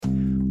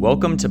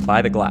Welcome to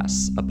By the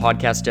Glass, a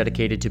podcast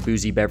dedicated to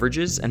boozy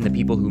beverages and the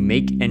people who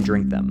make and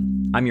drink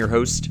them. I'm your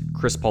host,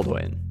 Chris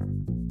Poldoyan.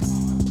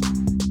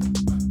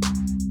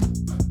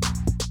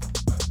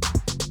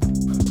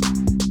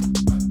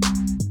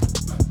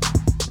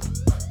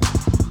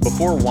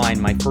 Before wine,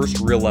 my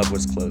first real love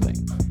was clothing.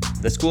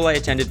 The school I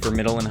attended for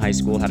middle and high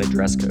school had a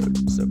dress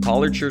code, so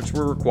collared shirts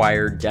were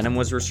required, denim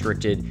was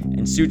restricted,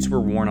 and suits were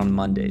worn on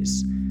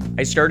Mondays.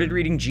 I started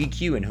reading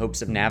GQ in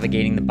hopes of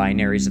navigating the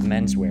binaries of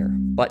menswear: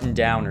 button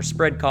down or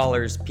spread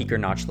collars, peak or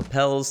notch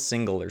lapels,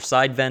 single or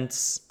side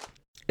vents.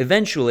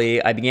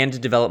 Eventually, I began to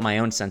develop my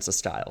own sense of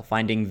style,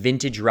 finding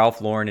vintage Ralph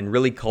Lauren and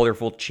really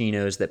colorful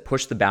chinos that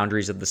pushed the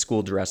boundaries of the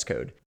school dress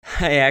code.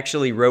 I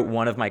actually wrote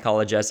one of my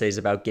college essays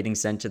about getting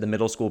sent to the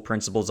middle school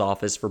principal's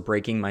office for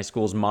breaking my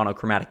school's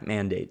monochromatic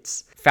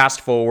mandates.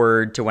 Fast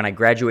forward to when I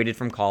graduated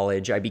from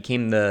college, I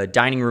became the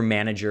dining room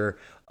manager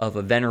of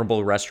a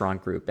venerable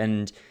restaurant group,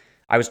 and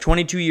I was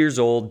 22 years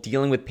old,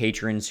 dealing with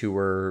patrons who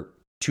were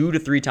 2 to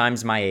 3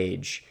 times my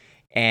age,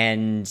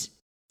 and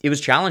it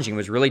was challenging. It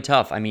was really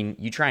tough. I mean,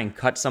 you try and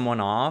cut someone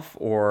off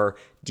or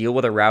deal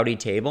with a rowdy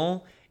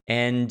table,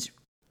 and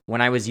when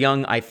I was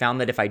young, I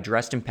found that if I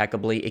dressed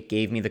impeccably, it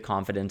gave me the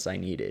confidence I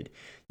needed.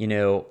 You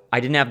know,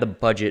 I didn't have the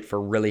budget for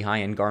really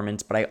high-end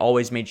garments, but I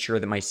always made sure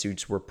that my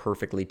suits were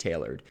perfectly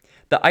tailored.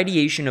 The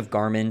ideation of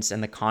garments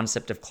and the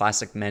concept of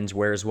classic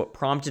menswear is what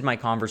prompted my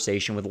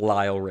conversation with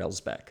Lyle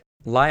Railsbeck.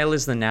 Lyle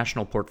is the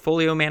National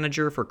Portfolio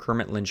Manager for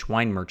Kermit Lynch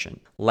Wine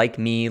Merchant. Like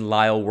me,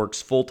 Lyle works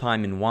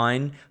full-time in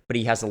wine, but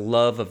he has a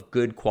love of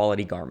good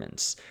quality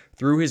garments.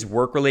 Through his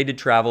work-related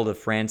travel to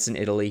France and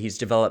Italy, he's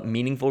developed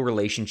meaningful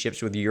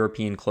relationships with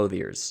European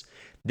clothiers.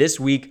 This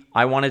week,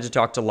 I wanted to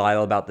talk to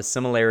Lyle about the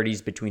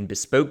similarities between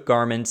bespoke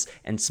garments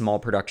and small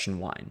production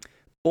wine.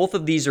 Both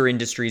of these are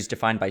industries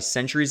defined by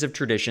centuries of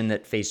tradition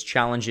that face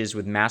challenges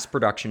with mass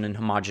production and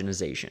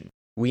homogenization.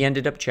 We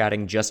ended up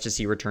chatting just as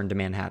he returned to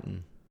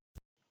Manhattan.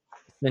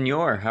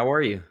 Senor, how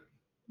are you?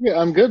 Yeah,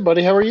 I'm good,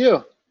 buddy. How are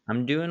you?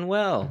 I'm doing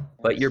well.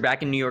 But you're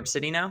back in New York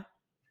City now?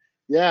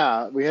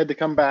 Yeah, we had to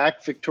come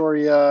back.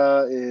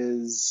 Victoria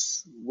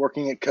is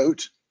working at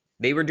Coat.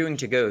 They were doing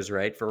to-goes,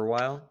 right, for a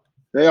while?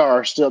 They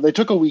are still, they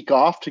took a week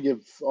off to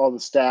give all the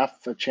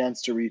staff a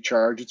chance to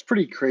recharge. It's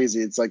pretty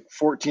crazy. It's like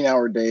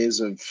 14-hour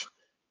days of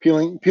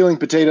peeling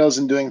potatoes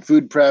and doing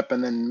food prep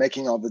and then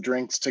making all the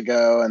drinks to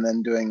go and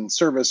then doing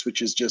service,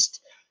 which is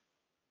just,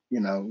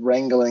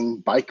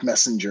 wrangling bike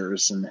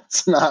messengers. And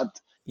it's not,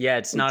 Yeah,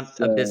 it's not it's,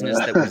 a business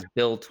that was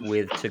built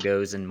with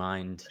to-goes in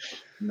mind.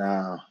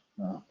 no,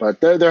 no. But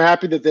they're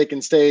happy that they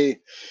can stay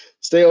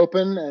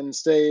open and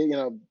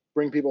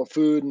bring people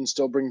food and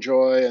still bring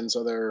joy, and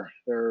so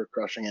they're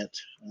crushing it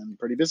and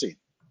pretty busy.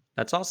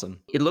 That's awesome.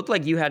 It looked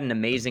like you had an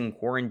amazing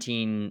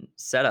quarantine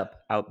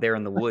setup out there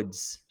in the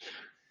woods.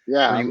 Were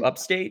Yeah, you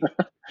upstate?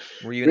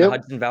 Were you in we the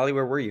have, Hudson Valley?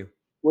 Where were you?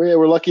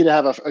 we're lucky to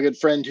have a good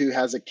friend who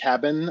has a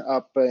cabin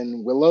up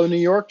in Willow, New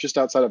York, just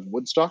outside of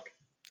Woodstock.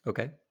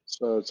 Okay.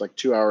 So it's like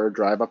 2-hour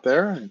drive up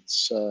there.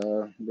 It's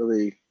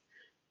really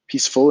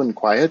peaceful and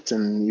quiet,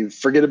 and you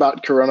forget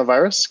about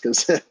coronavirus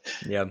because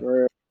Yeah.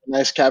 we're a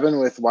nice cabin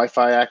with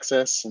Wi-Fi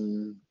access,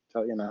 and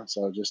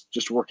so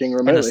just working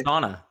And a remotely.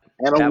 sauna.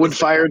 And a That was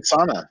the wood-fired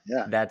sauna.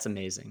 Yeah. That's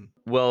amazing.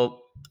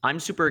 Well, I'm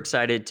super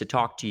excited to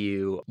talk to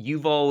you.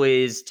 You've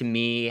always, to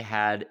me,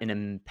 had an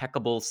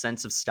impeccable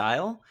sense of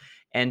style.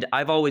 And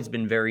I've always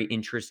been very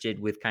interested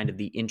with kind of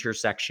the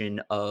intersection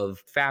of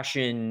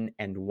fashion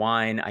and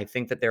wine. I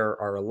think that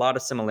there are a lot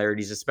of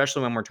similarities,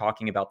 especially when we're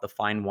talking about the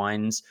fine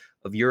wines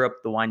of Europe,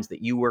 the wines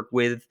that you work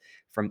with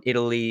from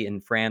Italy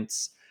and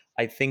France.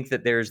 I think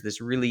that there's this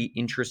really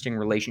interesting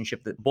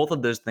relationship that both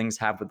of those things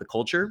have with the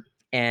culture.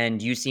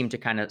 And you seem to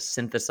kind of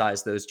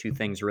synthesize those two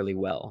things really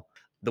well.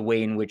 The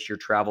way in which your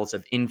travels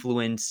have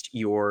influenced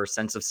your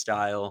sense of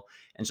style.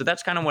 And so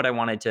that's kind of what I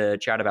wanted to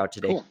chat about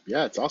today. Cool.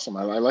 Yeah, it's awesome.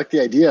 I like the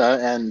idea,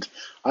 and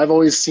I've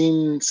always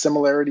seen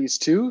similarities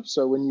too.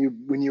 So when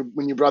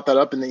you brought that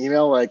up in the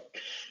email, like,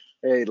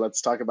 hey,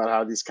 let's talk about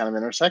how these kind of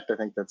intersect. I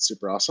think that's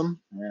super awesome.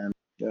 And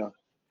yeah,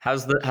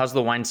 How's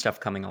the wine stuff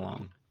coming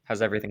along?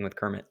 How's everything with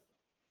Kermit?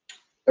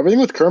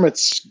 everything with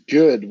Kermit's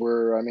good.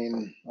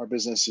 Our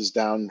business is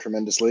down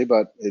tremendously,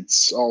 but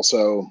it's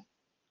also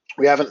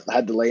we haven't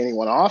had to lay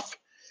anyone off,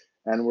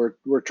 and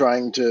we're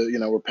trying to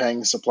we're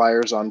paying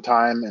suppliers on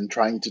time and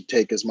trying to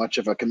take as much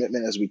of a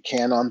commitment as we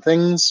can on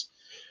things.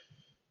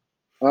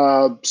 So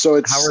How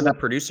it's are the yeah.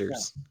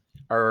 producers?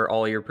 Are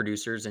all your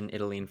producers in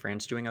Italy and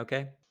France doing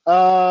okay?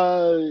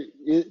 Uh,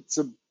 it's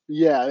a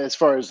yeah. As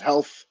far as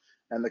health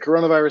and the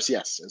coronavirus,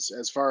 yes.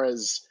 As far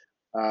as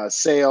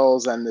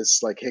sales and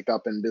this like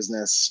hiccup in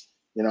business,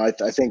 I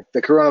think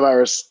the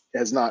coronavirus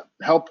has not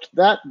helped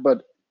that,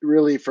 but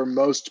really for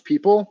most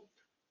people,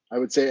 I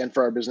would say, and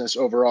for our business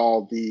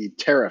overall, the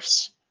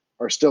tariffs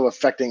are still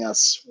affecting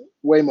us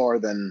way more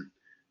than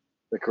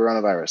the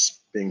coronavirus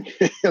being,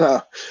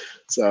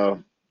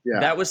 So yeah.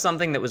 That was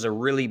something that was a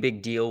really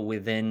big deal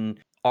within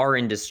our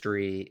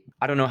industry.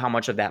 I don't know how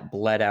much of that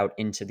bled out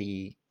into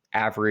the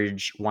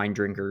average wine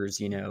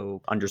drinker's,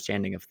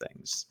 understanding of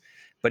things.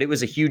 But it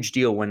was a huge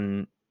deal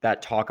when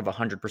that talk of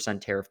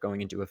 100% tariff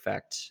going into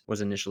effect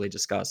was initially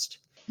discussed.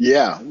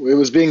 Yeah, it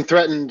was being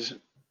threatened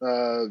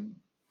uh,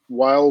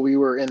 while we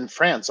were in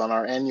France on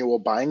our annual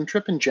buying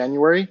trip in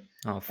January,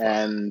 Oh, fuck.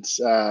 and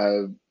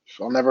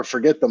I'll never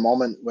forget the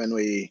moment when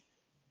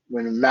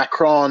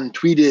Macron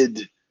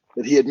tweeted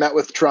that he had met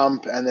with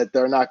Trump and that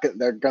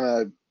they're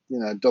gonna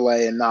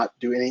delay and not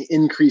do any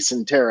increase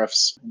in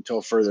tariffs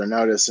until further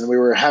notice. And we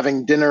were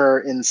having dinner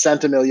in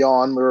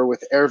Saint-Emilion. We were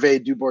with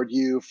Hervé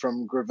Dubourdieu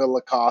from Greville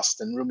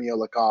Lacoste and Rumio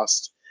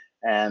Lacoste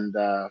and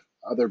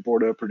other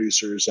Bordeaux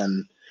producers.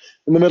 And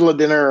in the middle of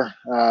dinner,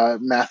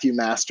 Matthew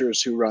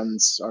Masters, who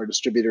runs our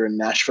distributor in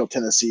Nashville,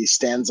 Tennessee,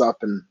 stands up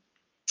and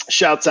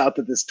shouts out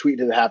that this tweet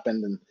had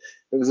happened, and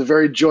it was a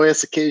very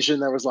joyous occasion.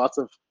 There was lots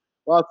of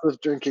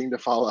drinking to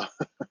follow.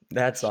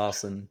 That's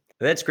awesome.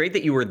 That's great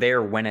that you were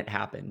there when it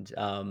happened.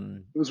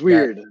 It was That,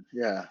 weird.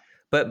 Yeah,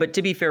 but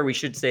to be fair, we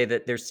should say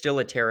that there's still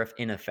a tariff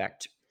in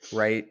effect,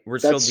 right? We're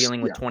still that's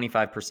dealing with yeah,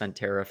 25%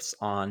 tariffs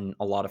on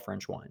a lot of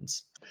French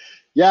wines.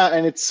 yeah,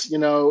 and it's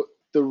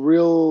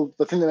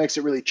the thing that makes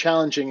it really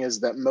challenging is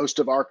that most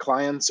of our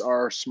clients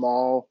are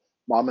small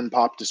mom and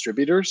pop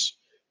distributors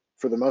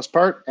for the most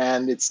part,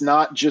 and it's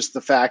not just the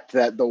fact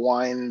that the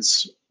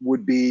wines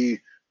would be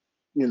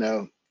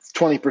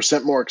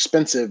 20% more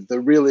expensive. The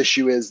real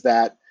issue is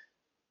that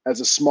as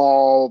a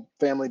small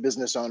family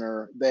business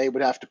owner, they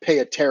would have to pay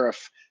a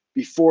tariff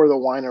before the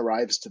wine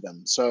arrives to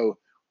them. So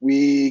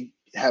we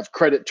have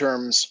credit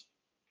terms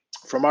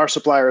from our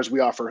suppliers. We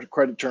offer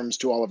credit terms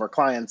to all of our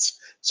clients.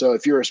 So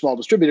if you're a small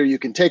distributor, you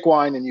can take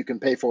wine and you can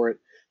pay for it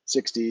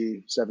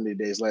 60, 70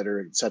 days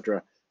later,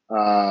 etc.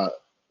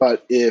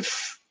 But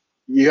if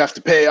you have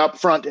to pay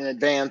upfront in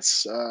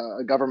advance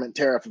a government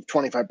tariff of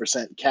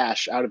 25%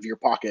 cash out of your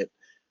pocket,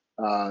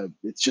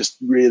 it's just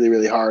really,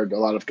 really hard. A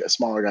lot of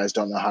smaller guys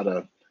don't know how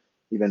to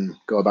even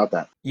go about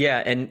that.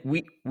 Yeah, and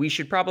we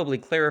should probably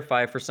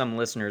clarify for some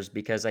listeners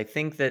because I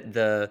think that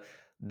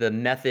the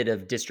method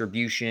of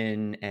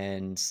distribution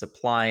and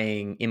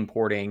supplying,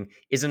 importing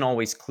isn't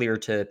always clear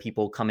to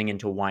people coming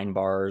into wine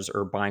bars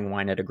or buying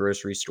wine at a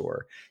grocery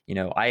store.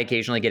 I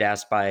occasionally get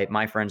asked by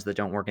my friends that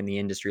don't work in the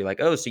industry,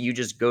 like, "Oh, so you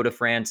just go to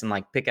France and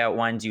like pick out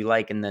wines you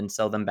like and then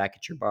sell them back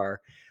at your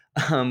bar?"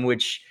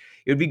 Which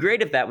it would be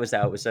great if that was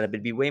how it was set up.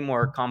 It'd be way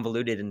more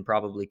convoluted and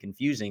probably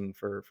confusing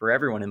for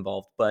everyone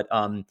involved. But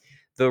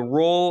the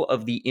role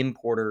of the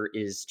importer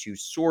is to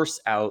source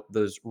out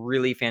those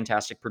really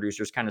fantastic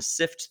producers, kind of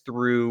sift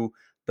through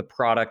the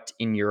product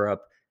in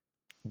Europe,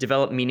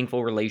 develop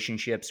meaningful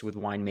relationships with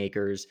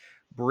winemakers,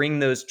 bring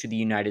those to the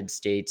United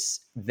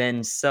States,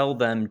 then sell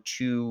them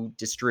to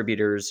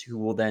distributors who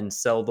will then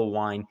sell the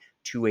wine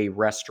to a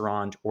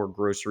restaurant or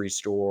grocery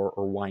store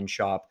or wine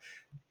shop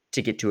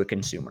to get to a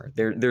consumer.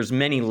 There's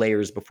many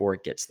layers before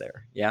it gets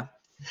there. Yeah.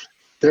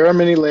 There are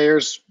many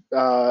layers.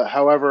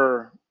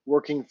 However,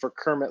 working for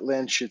Kermit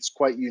Lynch, it's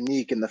quite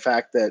unique in the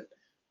fact that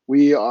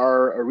we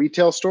are a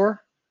retail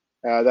store.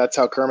 That's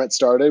how Kermit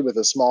started, with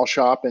a small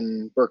shop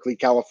in Berkeley,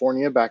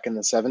 California, back in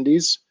the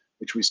 70s,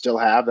 which we still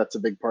have. That's a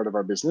big part of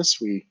our business.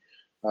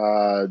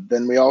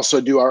 Then we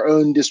also do our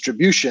own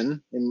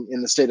distribution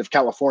in the state of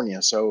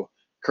California. So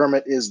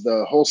Kermit is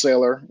the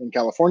wholesaler in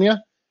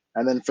California.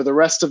 And then for the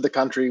rest of the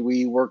country,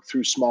 we work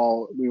through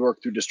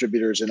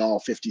distributors in all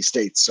 50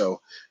 states.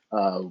 So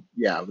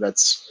yeah,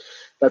 that's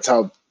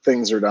how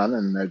things are done.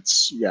 And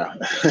it's, yeah.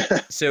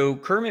 So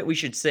Kermit, we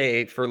should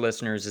say for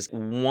listeners, is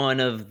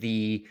one of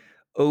the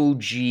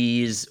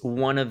OGs,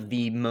 one of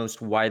the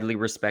most widely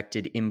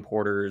respected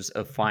importers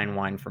of fine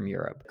wine from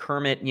Europe.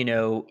 Kermit,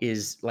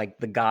 is like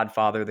the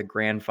godfather, the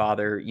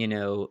grandfather,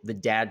 the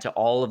dad to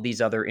all of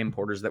these other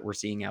importers that we're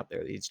seeing out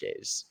there these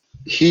days.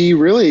 He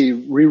really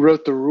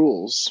rewrote the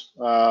rules.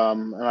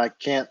 And I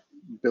can't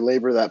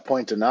belabor that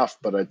point enough,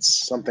 but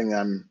it's something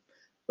I'm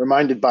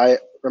reminded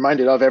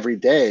of every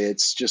day.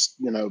 It's just,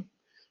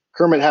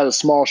 Kermit had a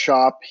small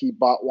shop. He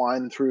bought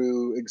wine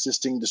through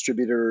existing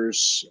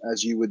distributors,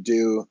 as you would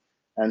do.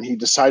 And he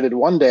decided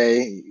one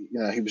day,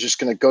 he was just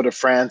going to go to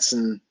France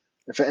and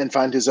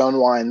find his own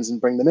wines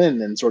and bring them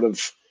in and sort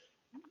of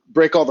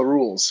break all the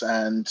rules,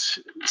 and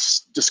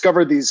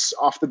discover these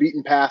off the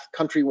beaten path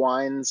country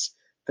wines,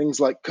 things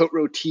like Côte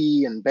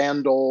Rôtie and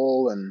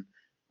Bandol. And,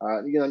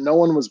 no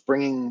one was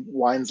bringing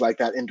wines like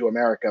that into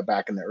America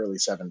back in the early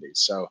 70s.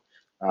 So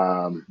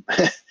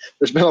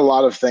there's been a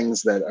lot of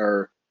things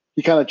that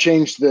he kind of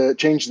changed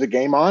the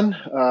game on,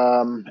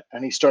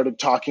 and he started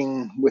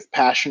talking with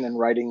passion and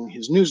writing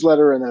his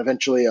newsletter, and then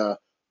eventually a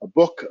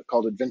book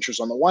called Adventures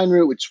on the Wine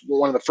Route, which was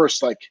one of the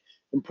first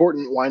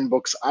important wine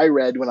books I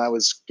read when I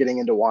was getting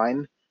into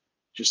wine,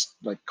 just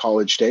like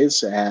college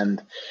days.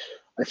 And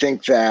I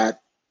think that,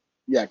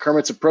 yeah,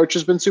 Kermit's approach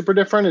has been super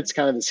different. It's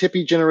kind of this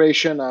hippie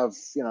generation of,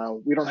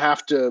 we don't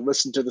have to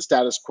listen to the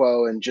status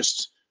quo and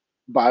just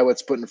buy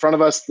what's put in front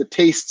of us. The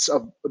tastes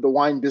of the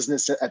wine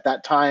business at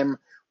that time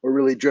were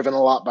really driven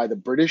a lot by the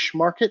British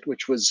market,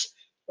 which was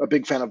a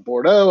big fan of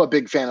Bordeaux, a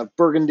big fan of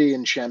Burgundy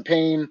and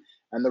Champagne,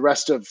 and the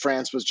rest of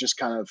France was just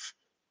kind of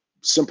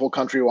simple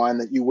country wine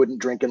that you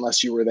wouldn't drink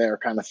unless you were there,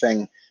 kind of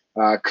thing.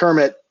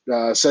 Kermit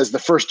says the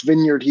first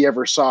vineyard he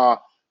ever saw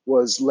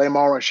was Le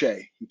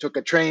Montrachet. He took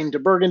a train to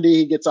Burgundy.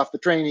 He gets off the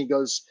train. He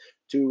goes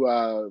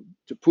to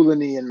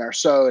Pouligny and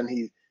Marceau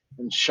and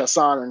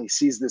Chassagne, and he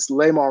sees this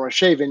Le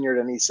Montrachet vineyard,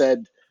 and he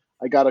said,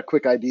 "I got a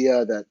quick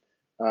idea that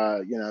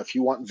if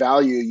you want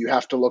value, you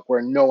have to look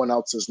where no one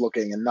else is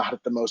looking, and not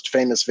at the most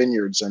famous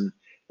vineyards." And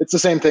it's the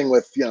same thing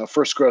with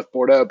first growth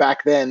Bordeaux.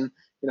 Back then,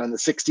 in the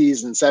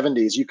 '60s and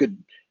 '70s,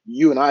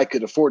 you and I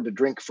could afford to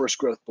drink first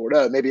growth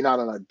Bordeaux, maybe not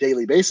on a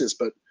daily basis,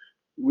 but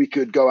we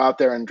could go out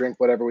there and drink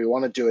whatever we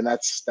wanted to. And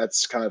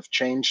that's kind of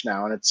changed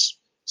now. And it's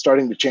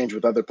starting to change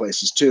with other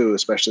places too,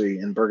 especially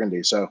in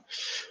Burgundy. So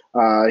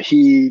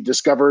he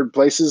discovered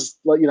places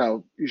like,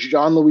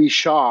 Jean-Louis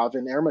Chauve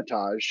in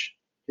Hermitage.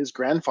 His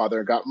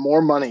grandfather got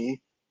more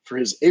money for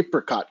his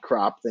apricot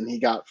crop than he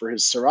got for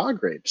his Syrah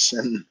grapes.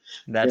 And,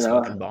 That's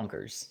fucking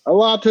bonkers. a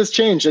lot has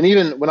changed. And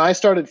even when I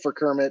started for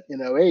Kermit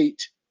in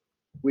 '08,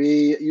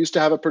 we used to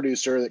have a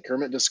producer that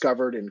Kermit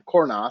discovered in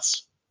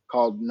Cornas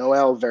called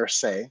Noel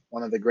Verset,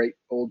 one of the great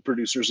old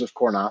producers of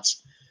Cornas.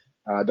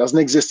 Doesn't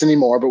exist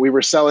anymore, but we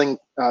were selling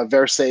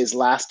Verset's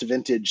last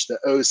vintage, the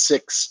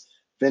 '06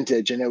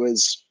 vintage, and it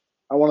was,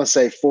 I want to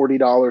say,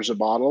 $40 a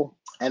bottle.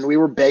 And we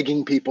were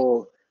begging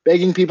people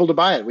to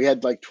buy it. We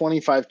had like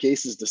 25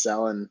 cases to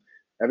sell, and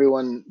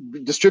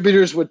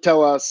distributors would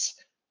tell us,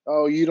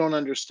 "Oh, you don't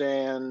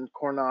understand.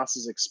 Cornas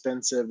is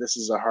expensive. This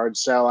is a hard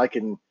sell. I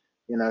can,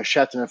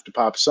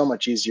 Chateauneuf-du-Pape so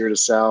much easier to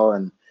sell."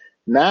 And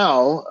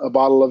now a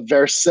bottle of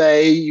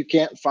Verset, you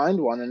can't find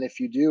one, and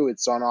if you do,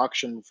 it's on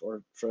auction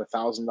for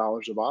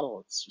 $1,000 a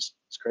bottle. It's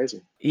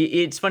crazy.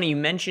 It's funny, you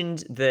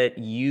mentioned that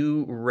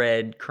you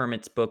read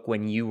Kermit's book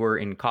when you were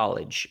in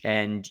college,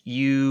 and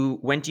you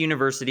went to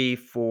university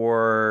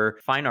for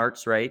fine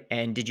arts, right?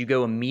 And did you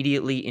go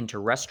immediately into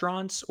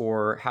restaurants,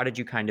 or how did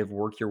you kind of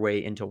work your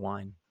way into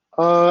wine?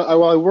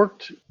 I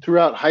worked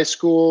throughout high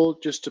school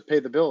just to pay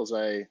the bills.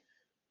 I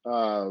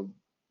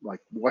like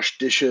washed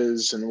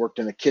dishes and worked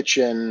in a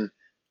kitchen,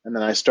 and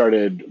then I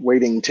started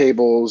waiting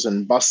tables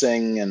and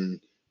bussing and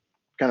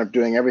kind of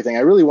doing everything.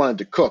 I really wanted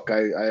to cook.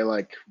 I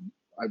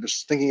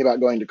was thinking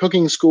about going to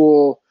cooking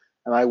school,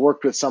 and I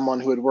worked with someone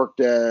who had worked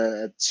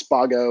at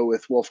Spago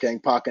with Wolfgang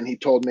Puck, and he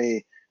told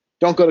me,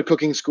 "Don't go to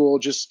cooking school.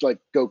 Just like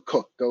go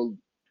cook.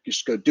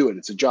 Just go do it.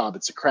 It's a job.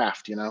 It's a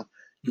craft. You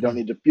don't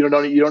need to you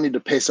don't need to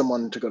pay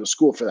someone to go to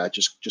school for that.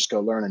 Just go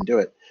learn and do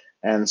it."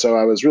 And so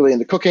I was really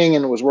into cooking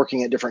and was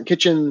working at different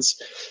kitchens.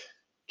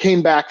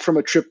 Came back from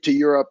a trip to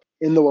Europe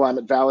in the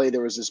Willamette Valley.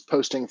 There was this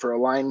posting for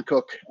a line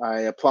cook. I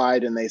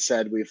applied, and they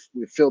said,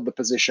 we've filled the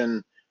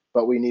position,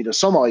 but we need a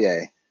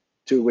sommelier.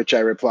 To which I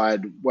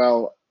replied,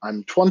 "Well,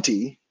 I'm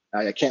 20.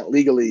 I can't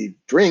legally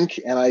drink,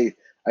 and I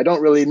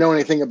don't really know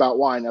anything about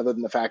wine other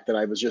than the fact that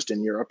I was just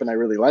in Europe and I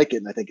really like it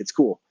and I think it's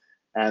cool."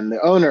 And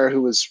the owner,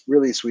 who was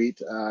really sweet,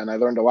 and I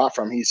learned a lot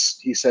from, he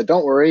said,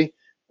 "Don't worry,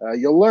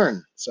 you'll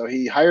learn." So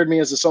he hired me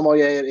as a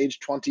sommelier at age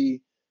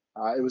 20.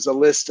 It was a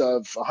list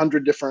of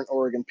 100 different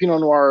Oregon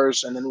Pinot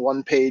Noirs and then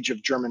one page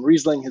of German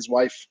Riesling. His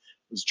wife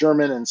was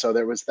German, and so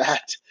there was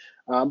that.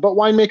 But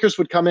winemakers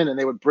would come in and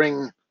they would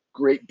bring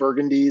great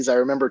Burgundies. I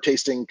remember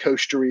tasting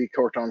Cocherie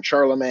Corton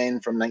Charlemagne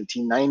from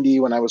 1990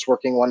 when I was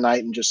working one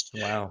night and just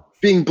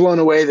being blown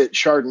away that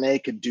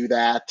Chardonnay could do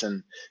that,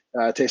 and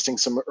tasting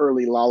some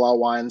early Lala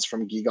wines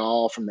from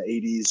Guigal from the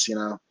 80s,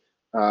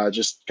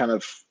 just kind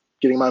of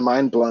getting my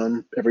mind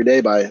blown every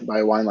day by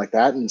a wine like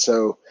that. And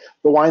so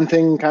the wine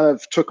thing kind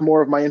of took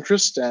more of my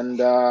interest. And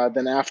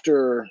then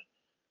after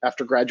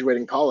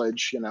graduating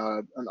college,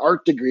 an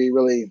art degree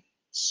really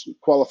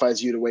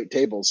qualifies you to wait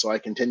tables. So I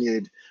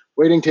continued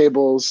waiting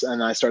tables,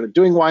 and I started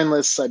doing wine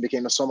lists. I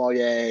became a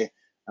sommelier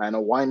and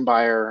a wine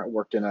buyer. I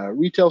worked in a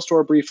retail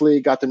store briefly,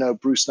 got to know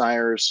Bruce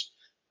Nyers,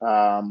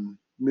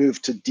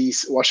 moved to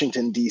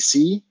Washington,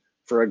 D.C.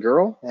 for a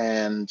girl,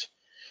 and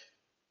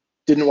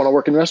didn't want to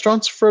work in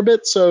restaurants for a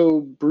bit.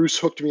 So Bruce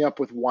hooked me up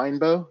with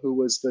Winebow, who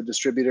was the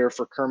distributor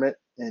for Kermit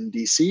in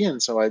DC.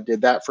 And so I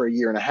did that for a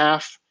year and a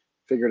half,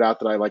 figured out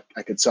that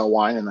I could sell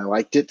wine and I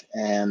liked it.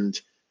 And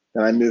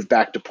then I moved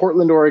back to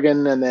Portland,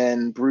 Oregon. And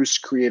then Bruce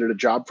created a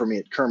job for me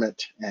at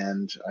Kermit,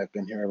 and I've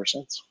been here ever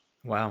since.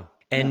 Wow.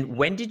 And yeah.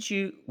 When did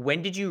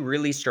you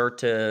really start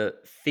to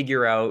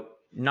figure out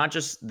not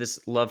just this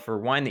love for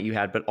wine that you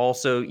had, but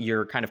also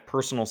your kind of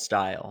personal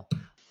style?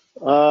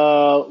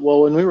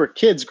 Well, when we were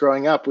kids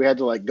growing up, we had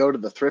to go to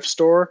the thrift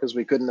store because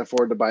we couldn't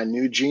afford to buy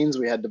new jeans.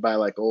 We had to buy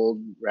old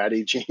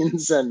ratty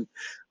jeans. And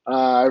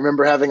I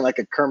remember having a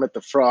Kermit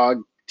the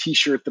Frog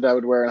t-shirt that I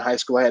would wear in high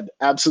school. I had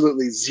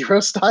absolutely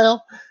zero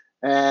style.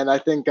 And I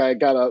think there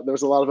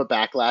was a lot of a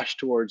backlash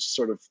towards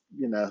sort of,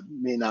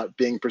 me not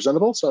being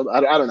presentable. So I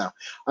don't know.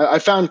 I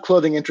found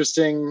clothing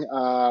interesting.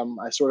 I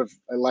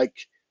like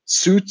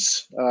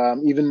suits,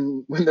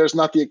 even when there's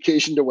not the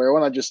occasion to wear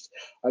one.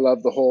 I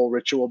love the whole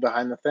ritual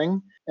behind the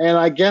thing. And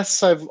I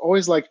guess I've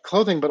always liked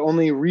clothing, but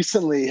only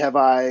recently have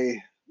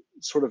I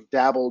sort of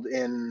dabbled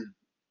in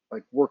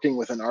working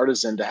with an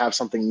artisan to have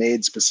something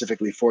made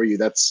specifically for you.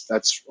 That's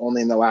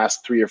only in the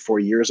last 3 or 4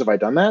 years have I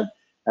done that.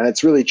 And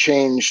it's really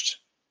changed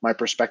my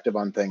perspective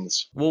on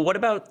things. Well, what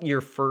about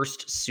your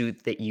first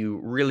suit that you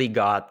really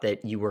got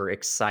that you were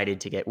excited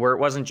to get, where it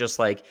wasn't just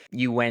like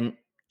you went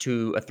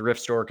to a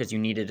thrift store because you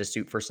needed a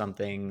suit for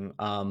something,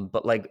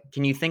 but like,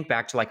 can you think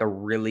back to like a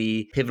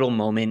really pivotal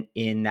moment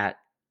in that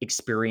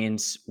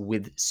experience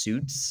with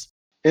suits?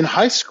 In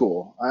high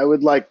school, I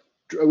would like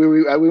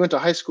we went to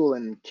high school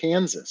in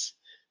Kansas,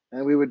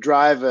 and we would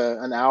drive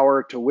an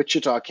hour to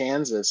Wichita,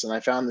 Kansas, and I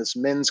found this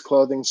men's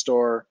clothing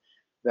store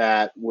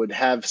that would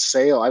have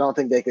sale. I don't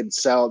think they could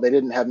sell. They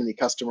didn't have many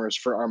customers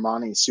for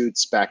Armani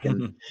suits back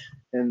in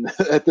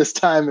at this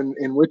time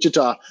in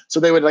Wichita.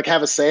 So they would like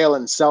have a sale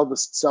and sell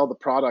the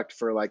product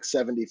for like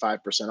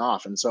 75%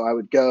 off. And so I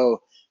would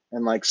go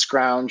and like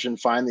scrounge and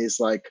find these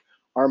like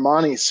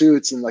Armani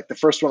suits. And like the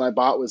first one I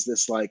bought was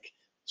this like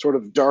sort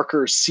of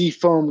darker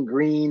seafoam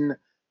green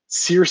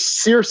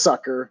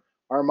seersucker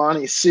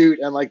Armani suit.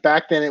 And like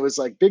back then it was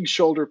like big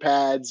shoulder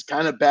pads,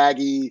 kind of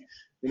baggy.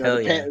 You know,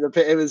 Hell yeah.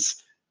 it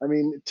was. I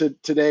mean,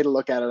 today to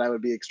look at it, I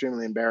would be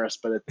extremely embarrassed.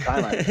 But at the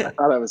time, I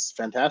thought I was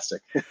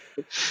fantastic.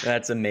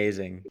 That's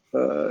amazing.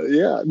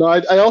 Yeah, no,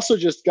 I also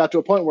just got to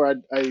a point where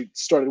I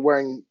started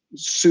wearing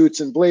suits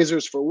and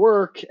blazers for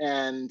work,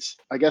 and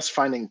I guess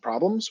finding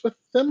problems with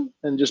them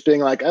and just being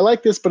like, I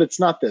like this, but it's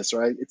not this,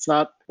 right? It's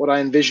not what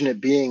I envision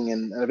it being.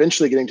 And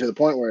eventually getting to the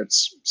point where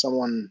it's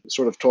someone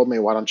sort of told me,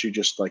 why don't you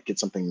just like get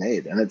something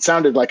made? And it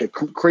sounded like a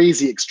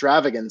crazy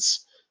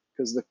extravagance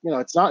because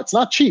it's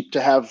not cheap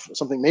to have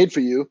something made for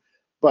you.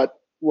 But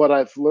what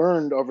I've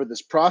learned over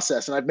this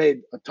process, and I've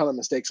made a ton of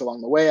mistakes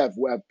along the way. I've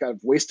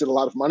wasted a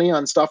lot of money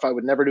on stuff I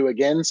would never do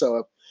again.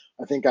 So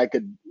I think I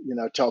could,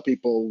 tell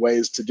people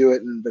ways to do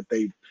it and that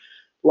they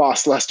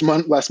lost less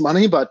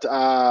money. But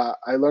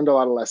I learned a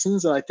lot of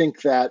lessons, and I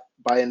think that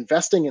by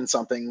investing in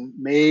something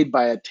made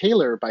by a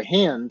tailor by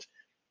hand,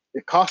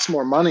 it costs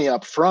more money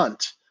up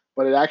front,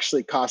 but it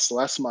actually costs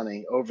less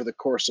money over the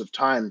course of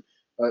time.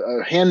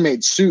 A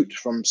handmade suit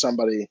from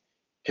somebody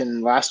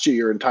can last you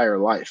your entire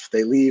life.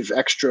 They leave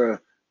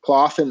extra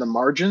cloth in the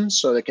margins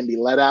so they can be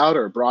let out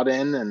or brought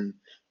in, and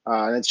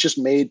it's just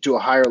made to a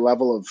higher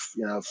level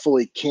of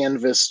fully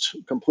canvassed,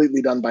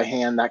 completely done by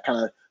hand.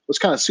 Those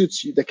kind of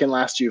suits that can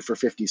last you for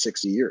 50,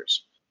 60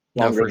 years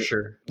No, longer. for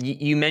sure.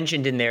 You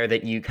mentioned in there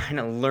that you kind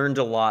of learned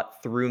a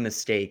lot through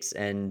mistakes,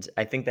 and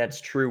I think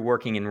that's true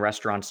working in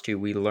restaurants too.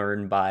 We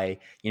learn by,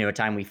 a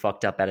time we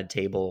fucked up at a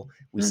table,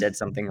 we said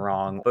something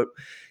wrong. But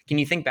can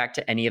you think back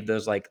to any of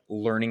those like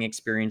learning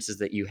experiences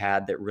that you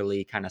had that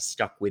really kind of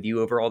stuck with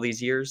you over all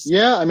these years?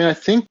 Yeah, I mean, I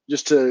think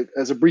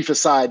as a brief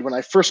aside, when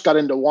I first got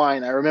into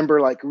wine, I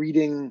remember like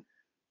reading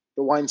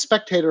the Wine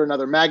Spectator and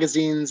other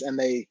magazines, and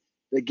they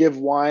give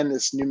wine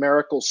this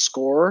numerical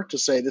score to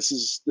say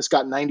this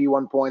got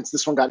 91 points,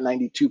 this one got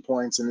 92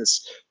 points, and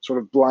this sort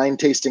of blind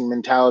tasting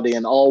mentality,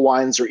 and all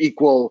wines are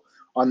equal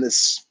on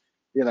this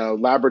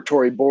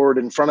laboratory board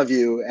in front of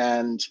you.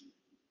 And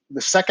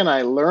the second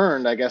I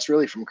learned, I guess,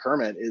 really from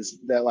Kermit, is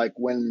that like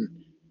when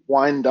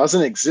wine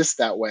doesn't exist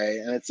that way,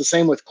 and it's the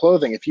same with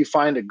clothing. If you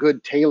find a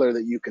good tailor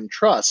that you can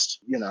trust,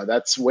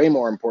 that's way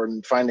more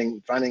important.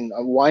 Finding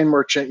a wine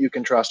merchant you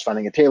can trust,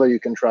 finding a tailor you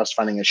can trust,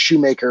 finding a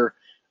shoemaker,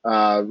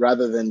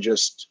 rather than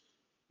just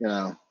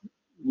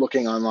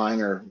looking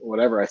online or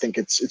whatever. I think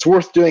it's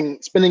worth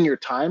spending your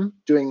time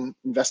doing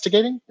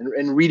investigating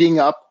and reading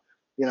up,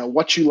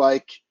 what you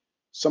like,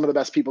 some of the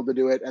best people to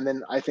do it, and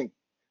then I think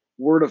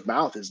word of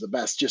mouth is the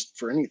best just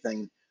for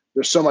anything.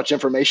 There's so much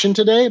information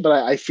today, but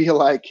I feel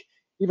like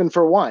even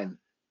for wine,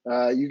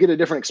 you get a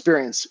different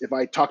experience if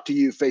I talk to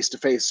you face to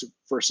face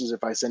versus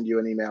if I send you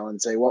an email and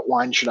say, what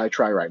wine should I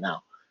try right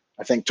now?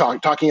 I think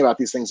talking about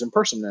these things in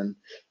person, and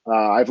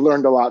I've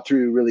learned a lot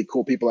through really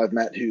cool people I've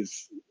met who've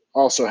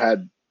also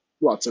had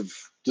lots of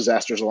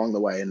disasters along the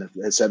way, and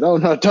have said, oh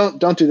no,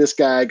 don't do this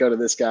guy, go to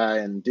this guy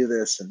and do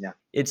this. And yeah.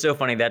 It's so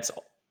funny. That's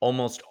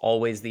almost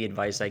always the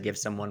advice I give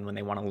someone when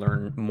they want to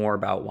learn more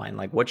about wine.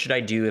 Like, what should I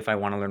do if I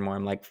want to learn more?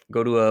 I'm like,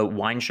 go to a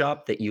wine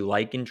shop that you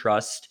like and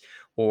trust,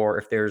 or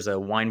if there's a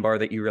wine bar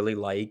that you really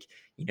like,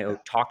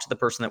 talk to the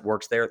person that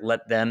works there.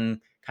 Let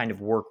them kind of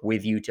work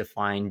with you to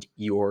find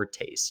your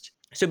taste.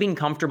 So being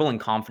comfortable and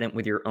confident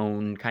with your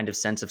own kind of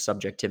sense of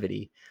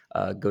subjectivity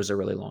goes a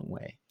really long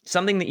way.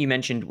 Something that you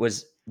mentioned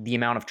was the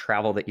amount of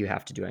travel that you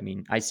have to do. I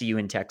mean, I see you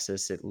in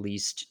Texas at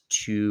least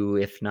 2,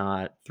 if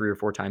not 3 or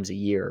 4 times a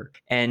year.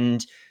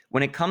 And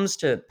when it comes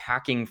to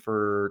packing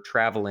for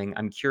traveling,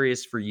 I'm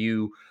curious for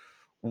you,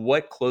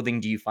 what clothing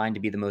do you find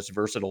to be the most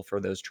versatile for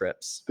those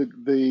trips?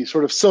 The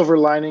sort of silver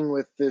lining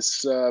with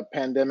this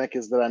pandemic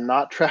is that I'm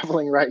not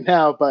traveling right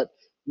now, but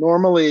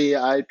normally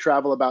I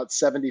travel about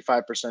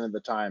 75% of the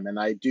time. And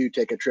I do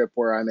take a trip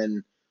where I'm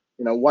in,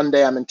 one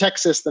day I'm in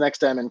Texas, the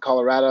next day I'm in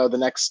Colorado, the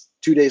next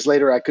 2 days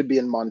later I could be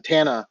in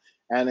Montana.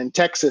 And in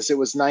Texas it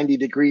was 90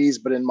 degrees,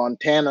 but in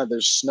Montana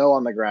there's snow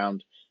on the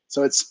ground.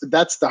 So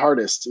that's the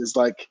hardest, is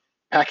like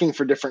packing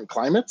for different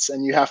climates,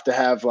 and you have to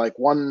have like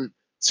one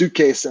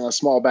suitcase and a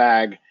small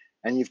bag,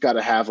 and you've got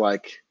to have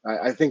like,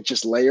 I think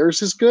just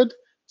layers is good.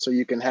 so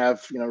you can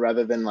have,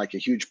 rather than like a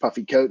huge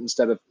puffy coat,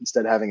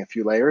 instead having a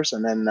few layers.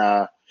 And then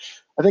I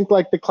think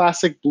like the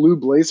classic blue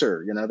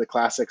blazer, the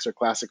classics are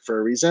classic for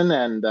a reason.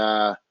 And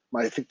I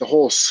think the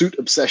whole suit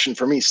obsession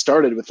for me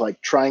started with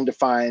like trying to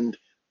find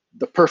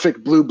the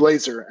perfect blue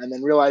blazer and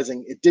then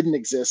realizing it didn't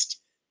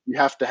exist. You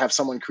have to have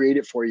someone create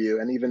it for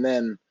you. And even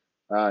then,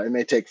 it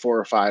may take 4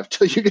 or 5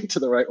 till you get to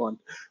the right one.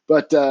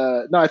 But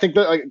no, I think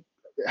that like,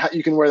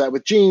 you can wear that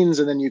with jeans,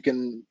 and then you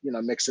can,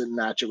 mix it and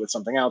match it with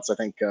something else. I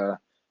think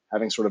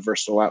having sort of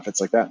versatile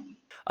outfits like that.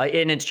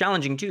 And it's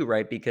challenging too,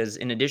 right? Because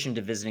in addition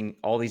to visiting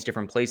all these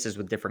different places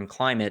with different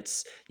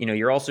climates,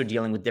 you're also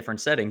dealing with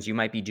different settings. You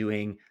might be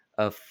doing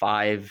a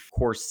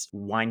 5-course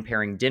wine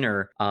pairing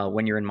dinner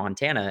when you're in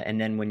Montana, and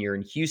then when you're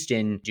in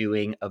Houston,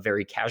 doing a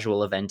very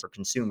casual event for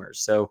consumers.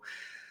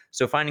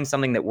 So finding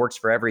something that works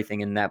for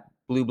everything, and that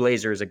blue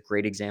blazer is a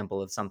great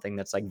example of something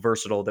that's like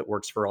versatile, that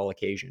works for all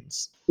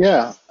occasions.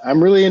 Yeah,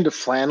 I'm really into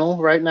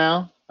flannel right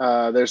now.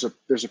 There's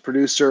a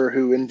producer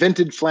who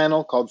invented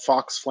flannel called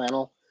Fox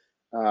Flannel,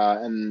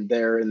 and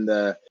they're in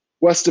the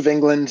west of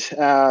England.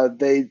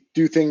 They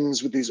do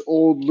things with these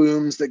old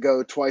looms that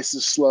go twice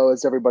as slow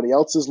as everybody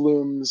else's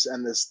looms,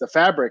 and the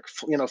fabric,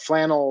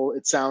 flannel.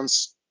 It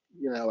sounds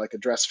like a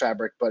dress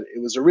fabric, but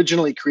it was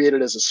originally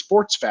created as a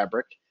sports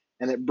fabric,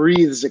 and it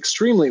breathes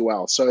extremely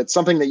well. So it's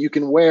something that you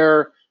can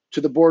wear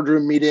to the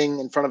boardroom meeting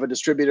in front of a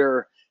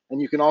distributor.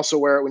 And you can also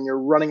wear it when you're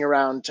running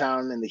around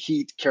town in the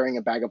heat carrying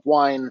a bag of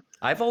wine.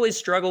 I've always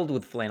struggled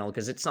with flannel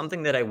because it's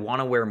something that I want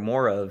to wear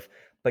more of,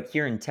 but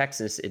here in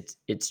Texas,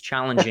 it's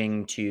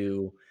challenging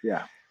to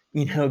Yeah.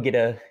 get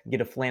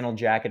a flannel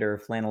jacket or a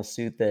flannel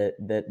suit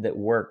that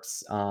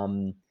works.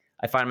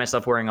 I find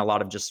myself wearing a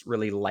lot of just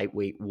really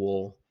lightweight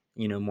wool,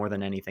 more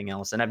than anything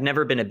else. And I've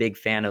never been a big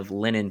fan of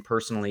linen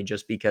personally,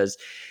 just because,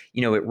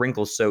 it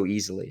wrinkles so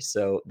easily.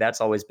 So that's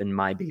always been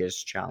my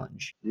biggest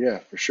challenge. Yeah,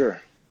 for sure.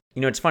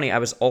 It's funny. I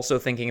was also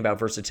thinking about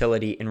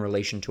versatility in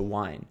relation to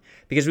wine,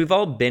 because we've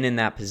all been in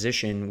that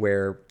position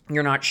where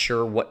you're not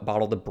sure what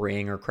bottle to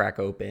bring or crack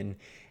open.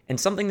 And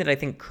something that I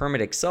think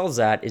Kermit excels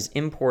at is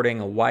importing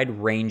a wide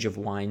range of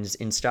wines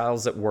in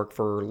styles that work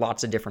for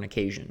lots of different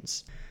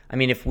occasions. I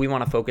mean, if we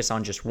want to focus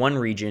on just one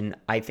region,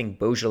 I think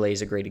Beaujolais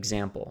is a great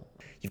example.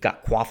 You've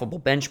got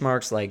quaffable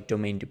benchmarks like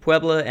Domaine du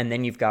Puebla, and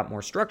then you've got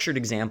more structured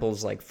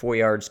examples like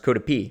Foillard's Côte de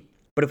Pie.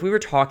 But if we were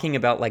talking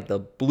about like the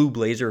blue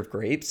blazer of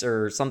grapes,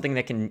 or something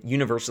that can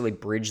universally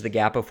bridge the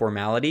gap of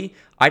formality,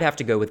 I'd have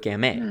to go with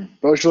Gamay.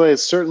 Beaujolais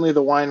is certainly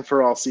the wine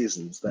for all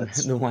seasons.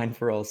 That's the wine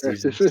for all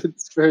seasons.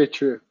 It's very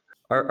true.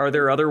 Are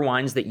there other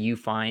wines that you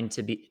find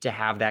to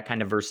have that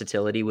kind of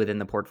versatility within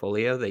the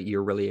portfolio that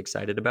you're really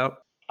excited about?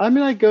 I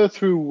mean, I go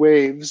through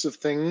waves of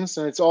things,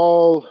 and it's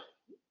all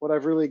what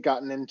I've really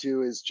gotten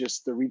into is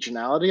just the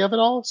regionality of it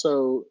all.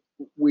 So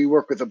we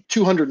work with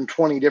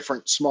 220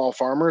 different small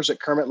farmers at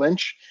Kermit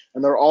Lynch,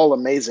 and they're all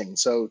amazing.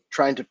 So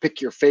trying to pick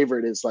your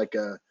favorite is like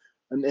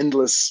an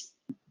endless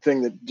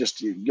thing that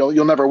just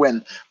you'll never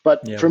win.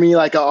 But for me,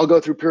 like I'll go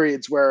through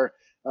periods where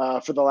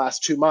for the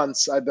last 2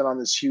 months I've been on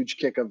this huge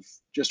kick of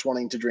just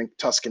wanting to drink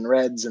Tuscan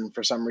Reds, and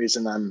for some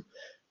reason I'm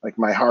like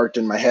my heart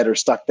and my head are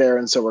stuck there,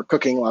 and so we're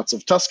cooking lots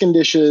of Tuscan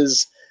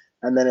dishes.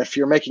 And then if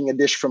you're making a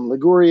dish from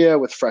Liguria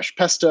with fresh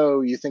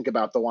pesto, you think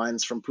about the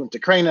wines from Punta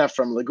Crena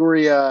from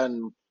Liguria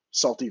and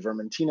salty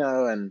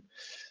Vermentino. And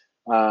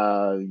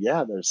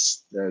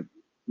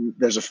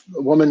there's a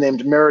woman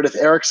named Meredith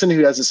Erickson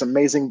who has this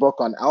amazing book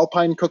on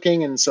Alpine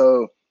cooking. And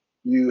so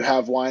you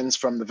have wines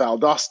from the Val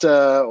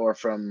d'Aosta or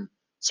from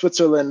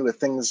Switzerland with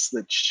things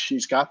that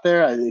she's got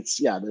there.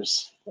 It's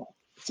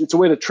a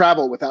way to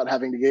travel without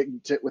having to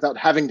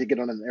get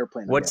on an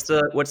airplane. What's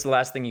the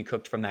last thing you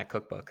cooked from that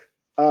cookbook?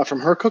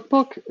 From her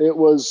cookbook, it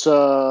was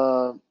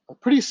a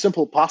pretty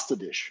simple pasta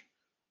dish,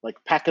 like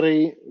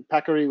packery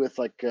with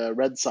like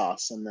red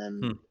sauce, and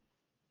then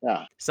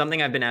yeah.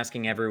 Something I've been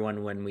asking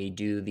everyone when we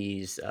do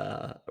these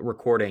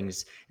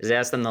recordings is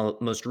ask them the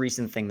most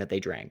recent thing that they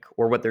drank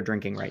or what they're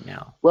drinking right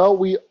now. Well,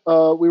 we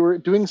were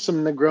doing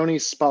some Negroni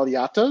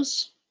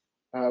Sbagliatos.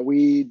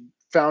 We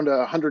found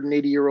a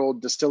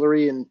 180-year-old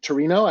distillery in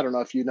Torino. I don't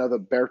know if you know the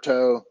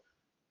Berto.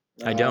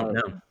 I don't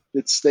know.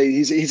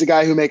 He's a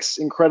guy who makes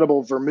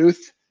incredible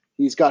vermouth.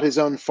 He's got his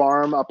own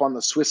farm up on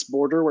the Swiss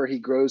border where he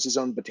grows his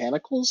own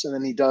botanicals, and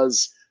then he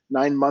does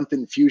 9-month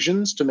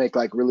infusions to make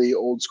like really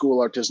old school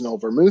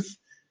artisanal vermouth.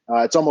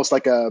 It's almost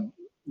like a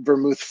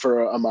vermouth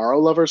for Amaro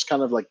lovers,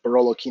 kind of like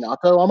Barolo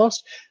Chinato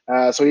almost.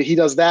 So he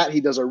does that. He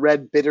does a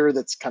red bitter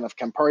that's kind of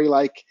Campari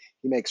like.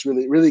 He makes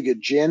really, really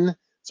good gin.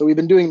 So we've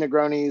been doing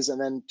Negronis,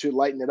 and then to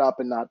lighten it up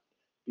and not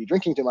be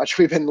drinking too much,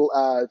 we've been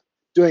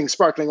doing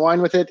sparkling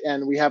wine with it.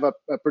 And we have a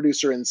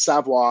producer in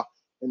Savoie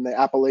in the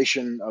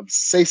appellation of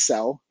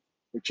Seyssel,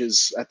 which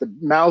is at the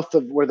mouth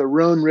of where the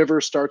Rhone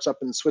River starts up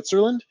in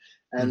Switzerland.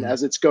 And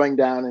as it's going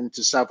down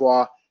into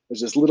Savoie,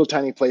 there's this little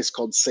tiny place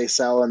called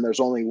Seyssel, and there's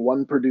only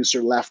one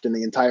producer left in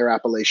the entire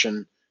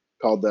appellation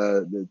called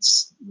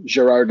it's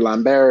Gerard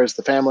Lambert is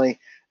the family.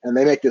 And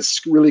they make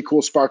this really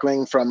cool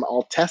sparkling from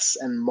Altesse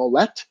and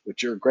Molette,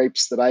 which are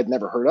grapes that I'd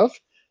never heard of.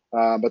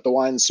 but the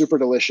wine's super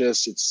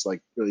delicious. It's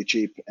like really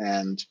cheap,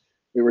 and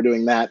we were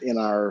doing that in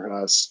our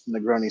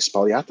Negroni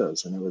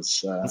Sbagliatos, and it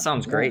was That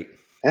sounds yeah, great.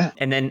 yeah.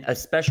 And then a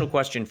special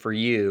question for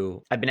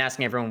you. I've been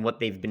asking everyone what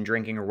they've been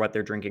drinking or what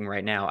they're drinking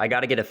right now. I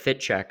got to get a fit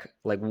check.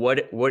 Like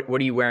what are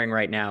you wearing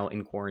right now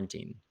in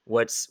quarantine?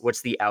 What's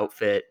the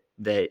outfit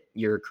that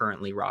you're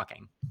currently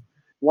rocking?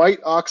 White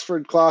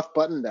Oxford cloth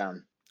button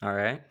down. All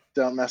right.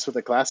 Don't mess with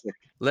a classic.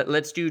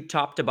 Let's do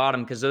top to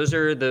bottom because those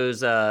are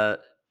those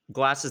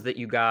glasses that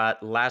you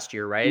got last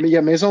year, right? Yeah,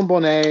 Maison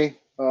Bonnet,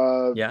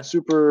 Yeah.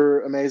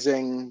 super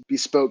amazing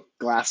bespoke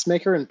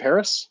glassmaker in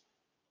Paris.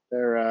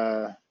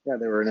 They're yeah,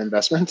 they were an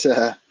investment.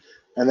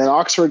 And then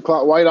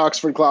white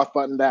Oxford cloth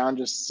button down,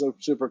 just so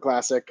super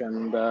classic.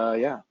 And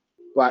yeah,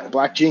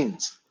 black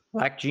jeans.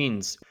 Black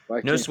jeans.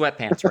 Black No jeans.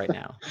 sweatpants right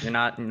now. You're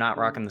not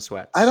rocking the I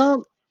sweats.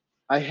 don't.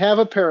 I have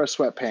a pair of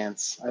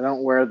sweatpants. I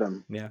don't wear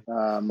them Yeah.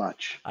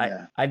 much. I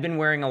Yeah. I've been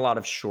wearing a lot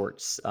of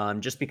shorts,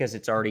 just because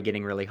it's already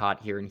getting really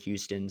hot here in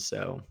Houston.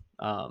 So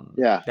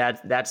Yeah.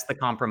 that's the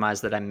compromise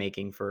that I'm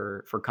making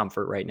for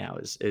comfort right now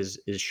is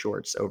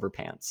shorts over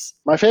pants.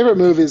 My favorite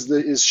move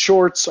is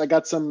shorts. I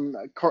got some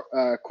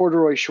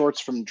corduroy shorts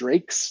from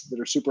Drake's that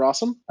are super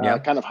awesome, Yeah,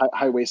 kind of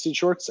high waisted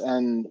shorts,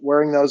 and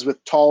wearing those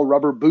with tall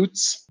rubber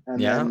boots, and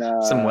yeah. then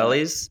Some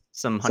wellies,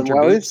 some some hunter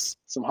wellies, boots.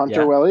 some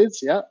hunter Yeah, wellies.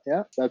 Yeah,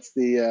 yeah.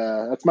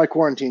 That's my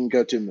quarantine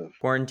go to move.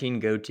 quarantine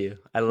go to.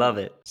 I love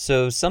it.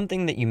 So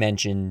something that you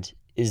mentioned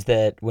is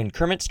that when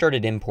Kermit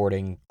started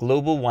importing,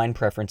 global wine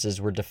preferences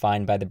were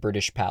defined by the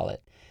British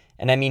palate.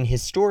 And I mean,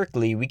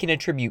 historically, we can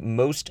attribute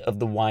most of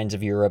the wines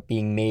of Europe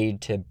being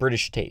made to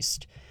British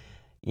taste.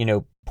 You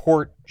know,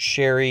 port,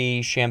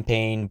 sherry,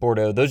 champagne,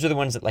 Bordeaux, those are the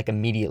ones that like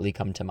immediately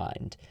come to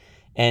mind.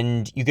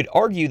 And you could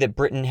argue that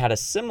Britain had a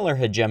similar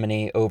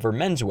hegemony over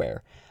menswear.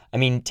 I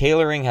mean,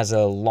 tailoring has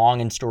a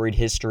long and storied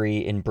history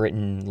in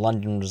Britain.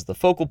 London was the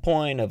focal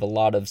point of a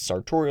lot of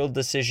sartorial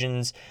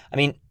decisions. I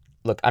mean,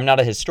 look, I'm not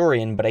a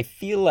historian, but Yeah,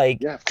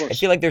 of I course.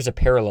 feel like there's a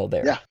parallel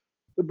Yeah, there.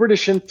 the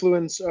British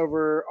influence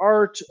over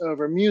art,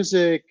 over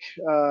music,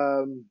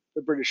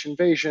 the British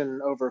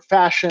invasion over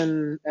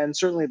fashion, and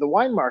certainly the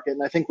wine market.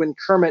 And I think when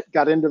Kermit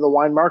got into the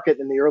wine market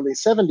in the early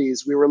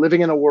 70s, we were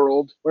living in a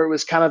world where it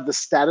was kind of the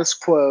status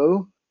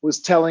quo was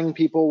telling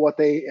people what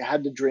they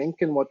had to drink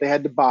and what they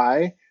had to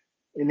buy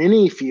in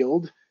any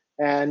field.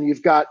 And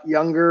you've got the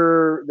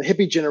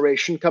hippie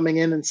generation coming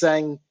in and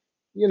saying,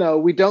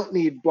 we don't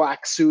need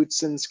black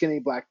suits and skinny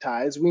black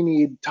ties. We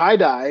need tie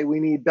dye. We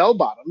need bell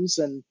bottoms.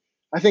 And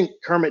I think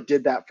Kermit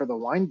did that for the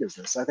wine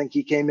business. I think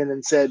he came in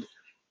and said,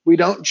 we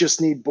don't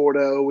just need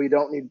Bordeaux, we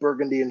don't need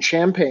Burgundy and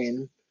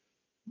Champagne.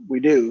 We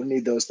do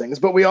need those things,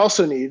 but we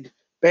also need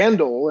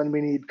Bandol, and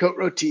we need Côte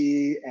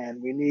Rôtie,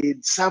 and we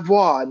need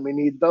Savoie, and we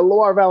need the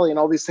Loire Valley, and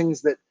all these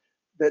things that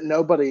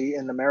nobody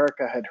in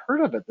America had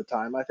heard of at the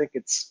time. I think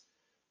it's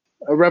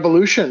a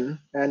revolution,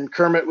 and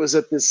Kermit was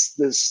at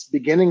this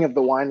beginning of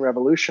the wine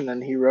revolution,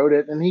 and he wrote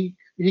it, and he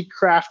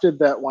crafted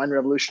that wine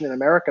revolution in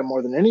America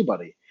more than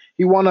anybody.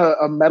 He won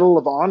a Medal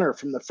of Honor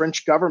from the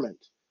French government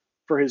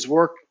for his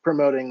work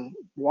promoting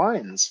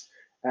wines,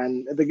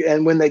 and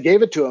when they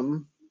gave it to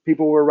him,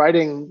 people were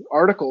writing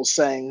articles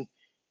saying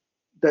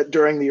that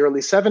during the early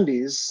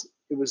 70s,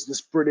 it was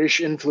this British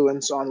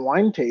influence on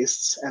wine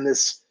tastes, and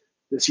this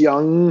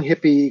young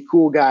hippie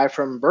cool guy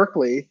from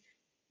Berkeley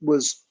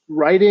was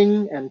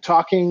writing and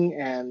talking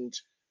and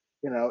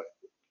you know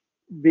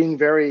being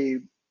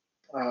very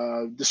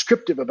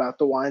descriptive about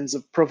the wines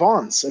of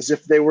Provence as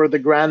if they were the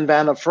Grand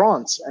Vin of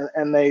France,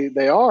 and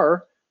they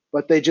are,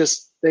 but they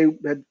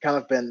had kind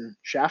of been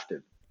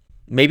shafted.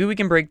 Maybe we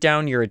can break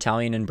down your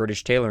Italian and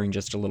British tailoring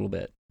just a little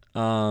bit.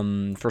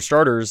 For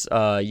starters,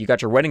 you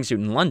got your wedding suit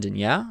in London,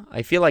 yeah?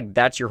 I feel like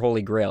that's your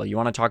holy grail. You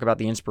want to talk about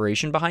the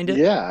inspiration behind it?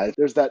 Yeah,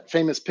 there's that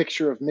famous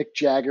picture of Mick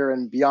Jagger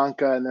and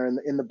Bianca, and they're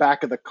in the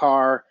back of the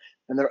car,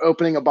 and they're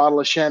opening a bottle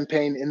of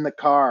champagne in the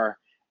car,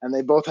 and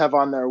they both have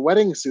on their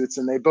wedding suits,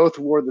 and they both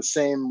wore the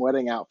same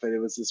wedding outfit. It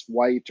was this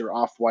white or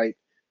off-white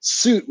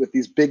suit with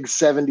these big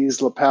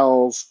 70s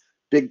lapels,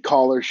 big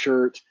collar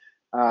shirt,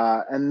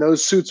 and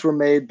those suits were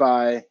made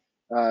by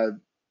uh,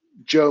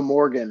 Joe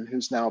Morgan,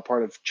 who's now a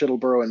part of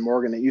Chittleborough and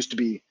Morgan. It used to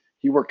be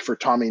he worked for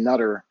Tommy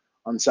Nutter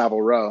on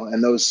Savile Row,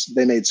 and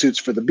they made suits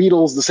for the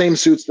Beatles, the same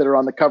suits that are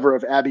on the cover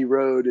of Abbey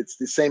Road. It's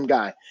the same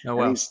guy, Oh, and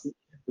wow. he's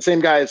the same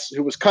guy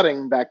who was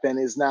cutting back then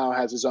is now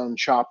has his own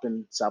shop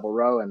in Savile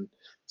Row, and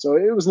so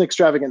it was an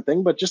extravagant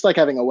thing. But just like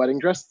having a wedding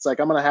dress, it's like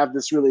I'm going to have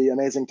this really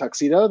amazing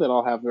tuxedo that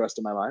I'll have the rest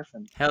of my life,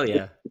 and Hell it,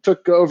 yeah. it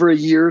took over a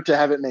year to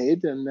have it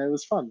made, and it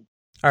was fun.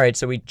 All right,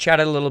 so we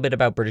chatted a little bit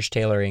about British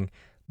tailoring,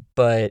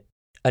 but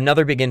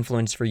another big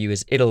influence for you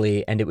is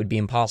Italy, and it would be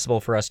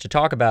impossible for us to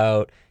talk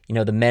about,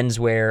 the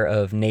menswear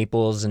of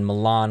Naples and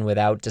Milan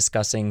without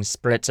discussing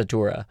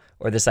sprezzatura,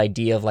 or this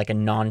idea of like a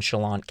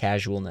nonchalant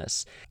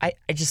casualness. I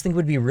just think it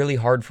would be really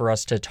hard for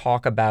us to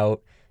talk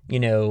about,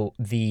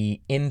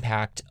 the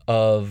impact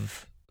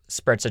of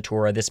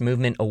sprezzatura, this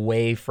movement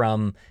away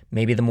from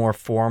maybe the more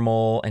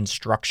formal and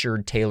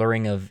structured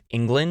tailoring of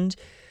England,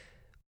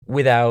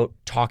 without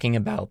talking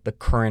about the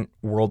current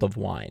world of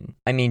wine.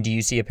 I mean, do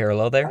you see a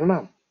parallel I there? don't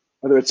know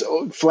whether it's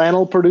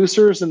flannel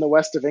producers in the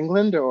west of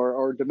England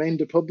or Domaine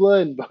de Puebla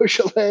in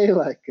Beaujolais.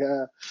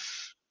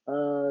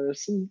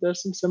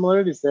 There's some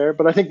similarities there,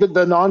 but I think that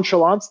the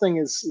nonchalance thing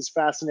is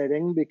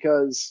fascinating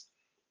because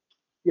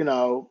you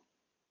know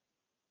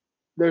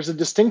there's a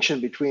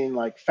distinction between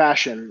like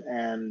fashion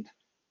and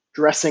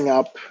dressing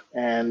up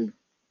and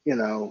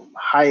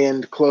high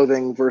end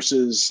clothing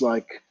versus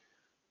like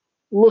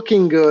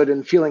looking good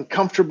and feeling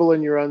comfortable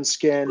in your own Well,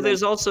 skin. And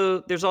there's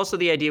also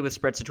the idea with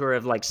sprezzatura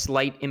of like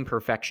slight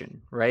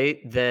imperfection, right?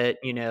 That,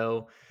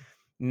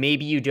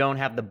 maybe you don't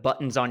have the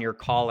buttons on your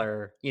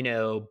collar,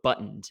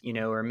 buttoned,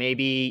 or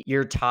maybe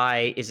your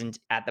tie isn't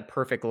at the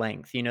perfect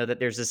length, that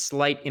there's a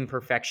slight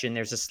imperfection,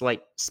 there's a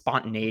slight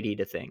spontaneity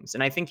to things.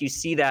 And I think you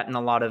see that in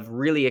a lot of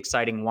really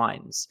exciting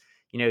wines.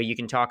 You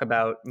can talk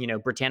about,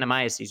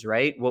 Brettanomyces,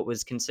 right? What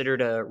was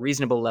considered a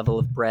reasonable level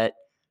of Brett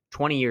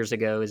 20 years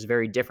ago is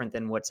very different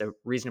than what's a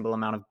reasonable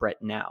amount of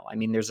Brett now. I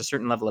mean, there's a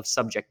certain level of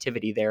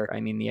subjectivity there. I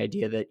mean, the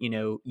idea that,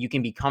 you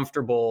can be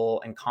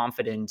comfortable and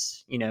confident,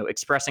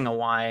 expressing a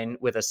wine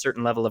with a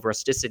certain level of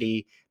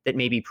rusticity that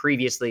maybe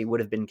previously would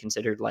have been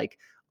considered like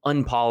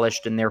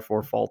unpolished and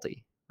therefore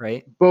faulty,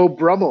 right? Beau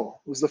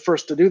Brummel was the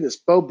first to do this.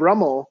 Beau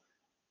Brummel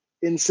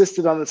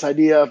insisted on this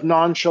idea of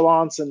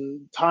nonchalance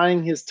and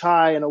tying his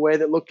tie in a way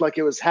that looked like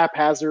it was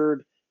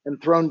haphazard and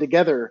thrown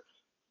together.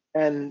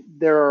 And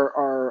there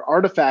are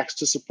artifacts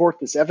to support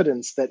this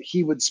evidence that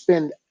he would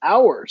spend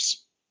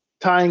hours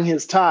tying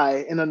his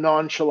tie in a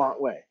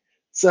nonchalant way.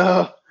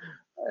 So,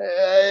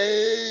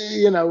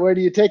 where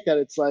do you take that?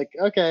 It's like,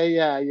 okay,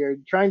 yeah, you're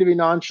trying to be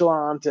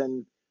nonchalant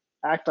and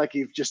act like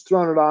you've just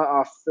thrown it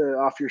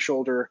off your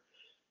shoulder.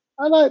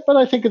 But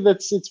I think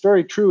that's it's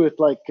very true with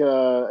like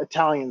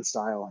Italian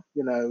style.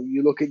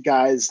 You look at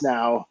guys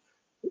now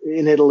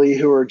in Italy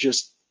who are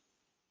just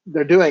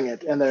they're doing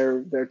it and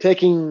they're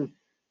taking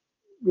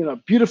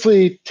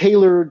beautifully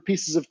tailored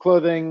pieces of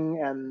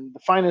clothing and the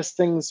finest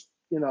things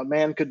a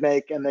man could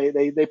make, and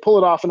they pull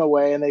it off in a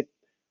way, and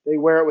they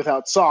wear it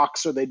without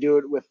socks, or they do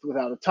it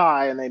without a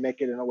tie, and they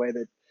make it in a way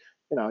that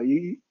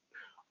you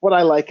what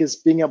I like is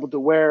being able to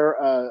wear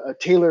a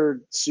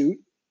tailored suit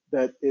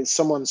that is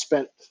someone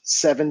spent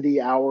 70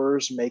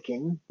 hours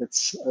making.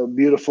 It's a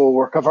beautiful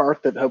work of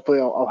art that hopefully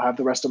I'll have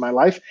the rest of my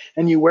life.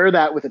 And you wear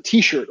that with a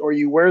t-shirt, or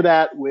you wear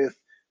that with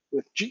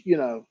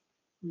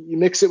you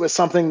mix it with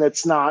something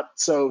that's not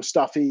so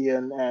stuffy,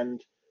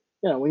 and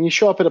when you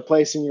show up at a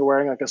place and you're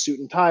wearing like a suit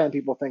and tie and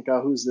people think,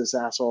 oh, who's this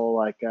asshole,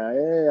 like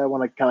I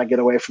want to kind of get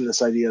away from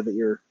this idea that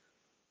you're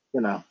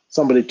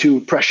somebody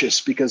too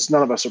precious, because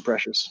none of us are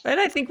precious. And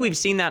I think we've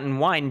seen that in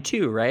wine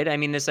too, right? I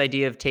mean, this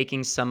idea of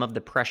taking some of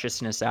the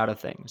preciousness out of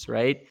things,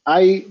 right?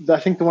 I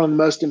think one of the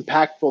most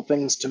impactful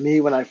things to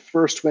me when I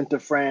first went to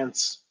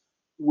France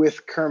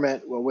with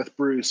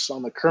Bruce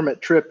on the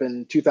Kermit trip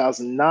in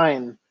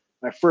 2009,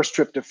 my first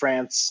trip to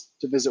France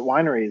to visit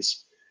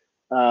wineries.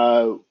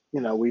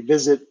 We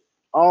visit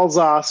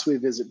Alsace, we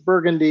visit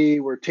Burgundy,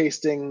 we're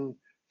tasting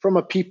from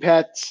a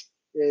pipette,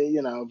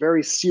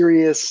 very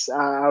serious,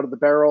 out of the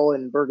barrel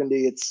in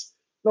Burgundy. It's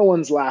no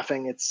one's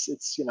laughing. This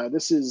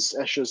is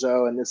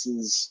Echezot and this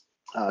is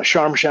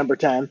Charme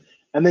Chambertin.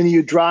 And then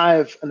you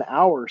drive an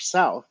hour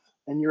south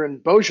and you're in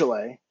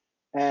Beaujolais.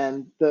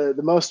 And the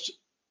most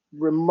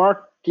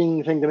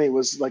remarking thing to me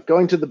was like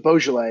going to the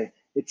Beaujolais.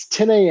 It's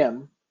 10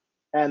 a.m.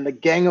 and the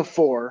gang of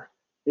four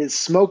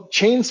is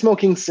chain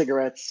smoking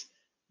cigarettes,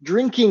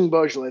 drinking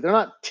Beaujolais. They're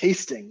not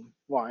tasting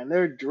wine;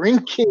 they're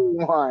drinking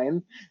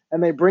wine,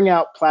 and they bring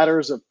out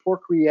platters of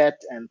pork rillette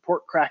and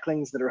pork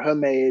cracklings that are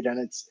homemade, and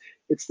it's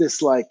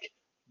this like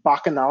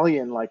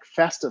bacchanalian like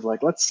festive,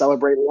 like let's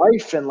celebrate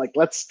life and like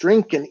let's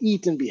drink and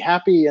eat and be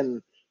happy,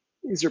 and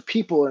these are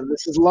people and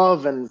this is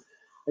love, and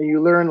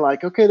you learn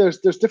like, okay, there's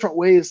different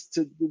ways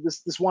to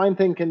this wine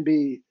thing can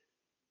be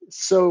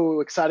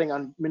so exciting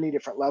on many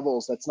different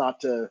levels. That's not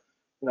to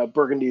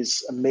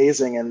Burgundy's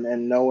amazing,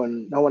 and no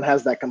one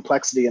has that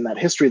complexity and that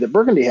history that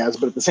Burgundy has,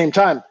 but at the same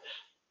time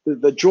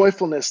the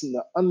joyfulness and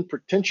the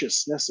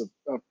unpretentiousness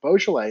of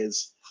Beaujolais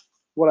is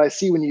what I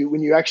see when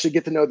you actually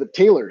get to know the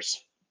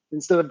tailors.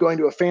 Instead of going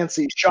to a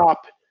fancy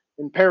shop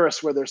in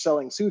Paris where they're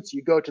selling suits,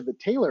 you go to the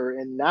tailor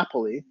in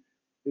Napoli,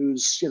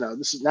 who's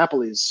this is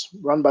Napoli's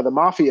run by the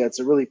mafia. It's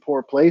a really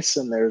poor place,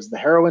 and there's the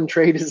heroin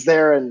trade is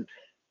there, and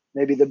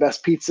maybe the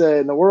best pizza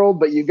in the world.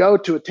 But you go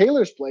to a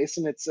tailor's place,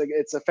 and it's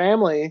a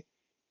family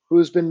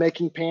who's been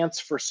making pants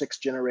for 6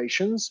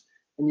 generations,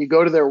 and you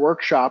go to their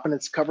workshop and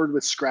it's covered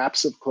with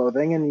scraps of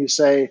clothing, and you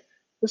say,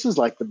 this is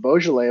like the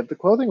Beaujolais of the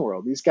clothing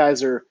world. These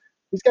guys are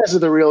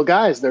the real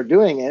guys. They're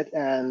doing it,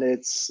 and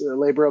it's a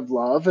labor of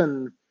love,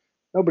 and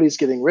nobody's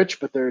getting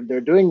rich, but they're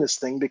doing this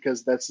thing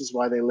because this is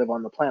why they live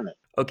on the planet.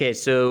 Okay,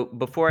 so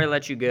before I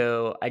let you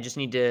go, I just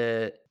need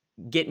to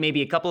get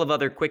maybe a couple of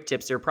other quick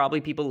tips. There are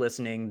probably people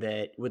listening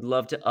that would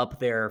love to up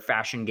their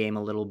fashion game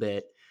a little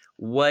bit.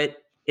 What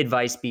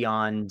advice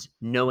beyond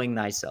knowing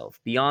thyself?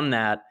 Beyond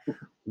that,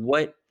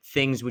 what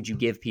things would you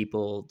give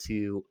people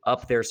to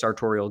up their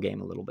sartorial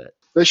game a little bit?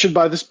 They should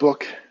buy this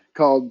book.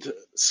 called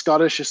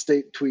Scottish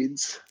Estate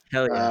Tweeds.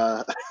 Hell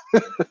yeah.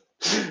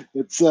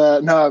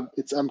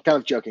 I'm kind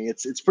of joking.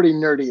 It's pretty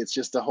nerdy. It's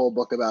just a whole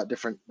book about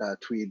different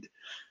tweed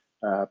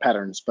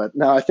patterns. But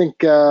no, I think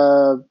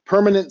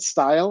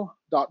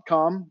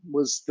permanentstyle.com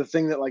was the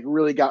thing that like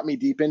really got me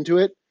deep into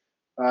it.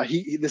 I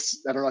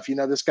don't know if you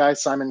know this guy,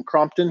 Simon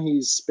Crompton.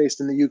 He's based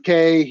in the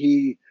UK.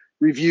 He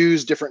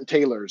reviews different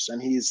tailors,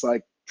 and he's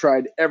like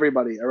tried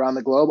everybody around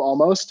the globe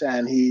almost,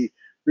 and he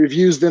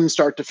reviews them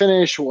start to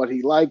finish, what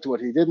he liked,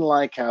 what he didn't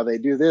like, how they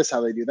do this, how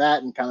they do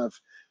that, and kind of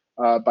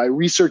by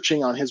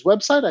researching on his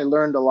website, I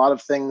learned a lot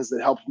of things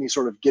that helped me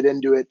sort of get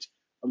into it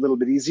a little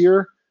bit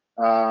easier.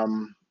 But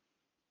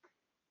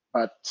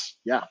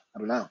yeah, I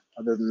don't know.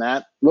 Other than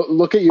that,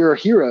 look at your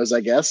heroes,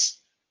 I guess,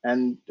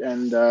 and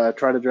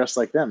try to dress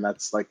like them.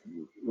 That's like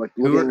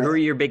who are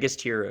your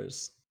biggest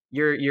heroes?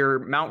 Your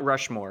Mount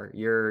Rushmore,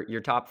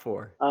 your top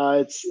 4.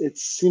 It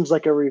seems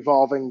like a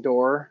revolving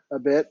door a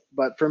bit,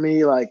 but for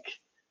me, like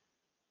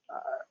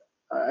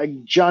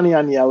Johnny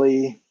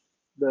Agnelli,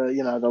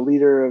 the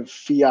leader of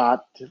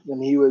Fiat,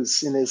 when he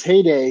was in his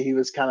heyday, he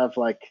was kind of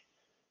like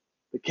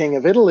the king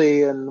of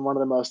Italy and one of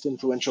the most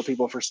influential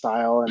people for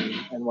style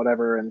and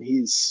whatever. And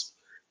he's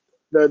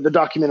the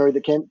documentary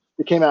that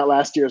came out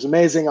last year is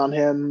amazing on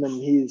him. And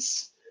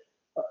he's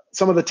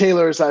some of the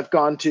tailors I've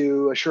gone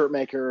to, a shirt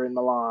maker in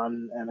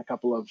Milan and a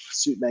couple of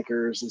suit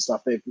makers and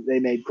stuff. They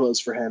made clothes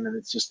for him, and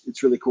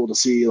it's really cool to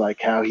see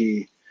like how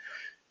he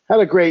had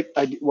a great,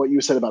 what you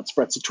said about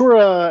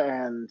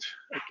sprezzatura and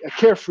a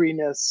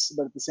carefreeness,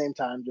 but at the same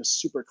time,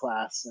 just super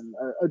class and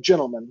a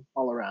gentleman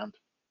all around.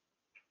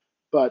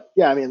 But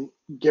yeah, I mean,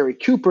 Gary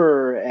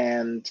Cooper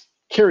and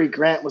Cary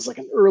Grant was like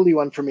an early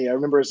one for me. I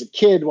remember as a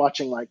kid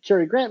watching like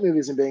Cary Grant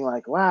movies and being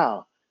like,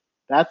 wow,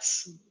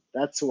 that's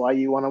why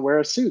you want to wear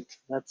a suit.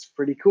 That's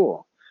pretty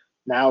cool.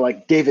 Now,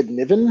 like David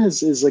Niven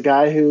is a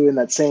guy who in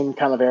that same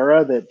kind of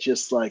era that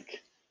just like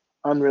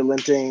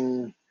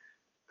unrelenting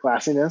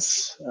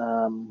classiness.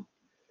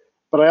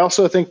 But I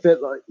also think that,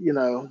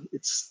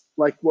 it's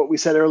like what we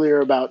said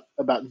earlier about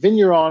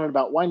vigneron and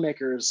about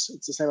winemakers.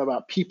 It's the same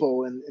about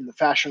people in the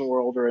fashion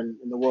world or in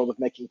the world of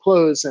making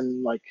clothes.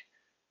 And like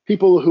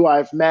people who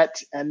I've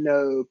met and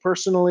know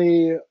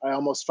personally, I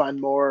almost find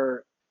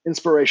more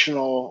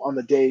inspirational on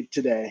the day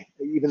to day,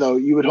 even though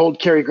you would hold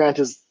Cary Grant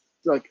as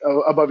like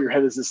above your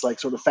head as this like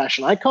sort of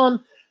fashion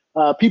icon.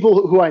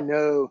 People who I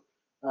know,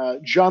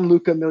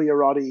 Gianluca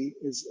Miglioretti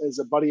is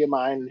a buddy of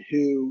mine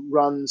who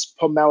runs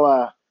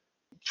Pomella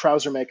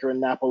trouser maker in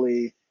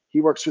Napoli. He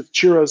works with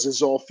Ciro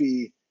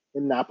Zolfi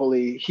in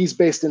Napoli. He's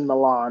based in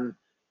Milan.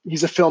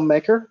 He's a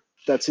filmmaker.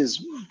 That's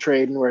his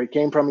trade and where he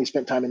came from. He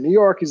spent time in New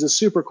York. He's a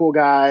super cool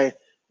guy.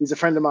 He's a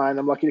friend of mine.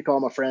 I'm lucky to call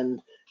him a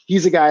friend.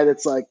 He's a guy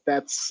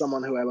that's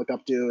someone who I look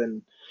up to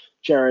and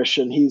cherish.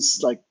 And he's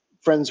like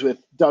friends with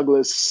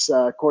Douglas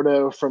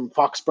Cordo from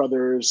Fox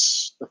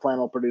Brothers, the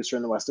flannel producer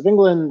in the west of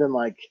England. And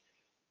like,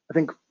 I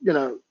think,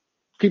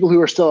 people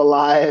who are still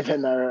alive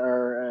and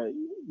are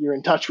you're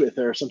in touch with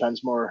are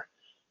sometimes more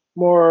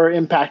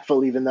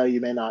impactful, even though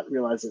you may not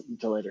realize it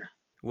until later.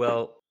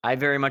 Well, I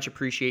very much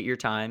appreciate your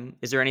time.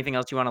 Is there anything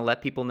else you want to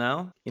let people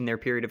know in their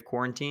period of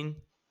quarantine?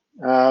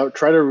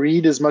 Try to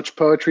read as much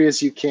poetry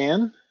as you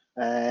can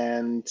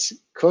and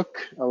cook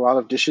a lot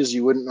of dishes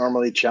you wouldn't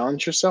normally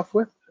challenge yourself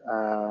with,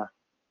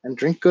 and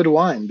drink good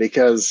wine,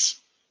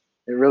 because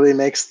it really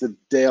makes the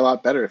day a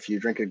lot better if you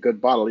drink a good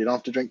bottle. You don't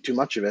have to drink too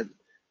much of it.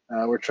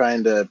 We're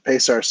trying to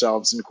pace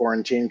ourselves in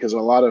quarantine because a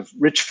lot of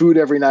rich food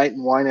every night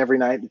and wine every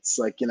night. It's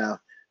like,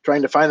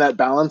 trying to find that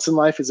balance in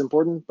life is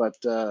important. But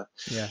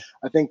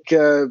I think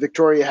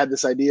Victoria had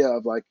this idea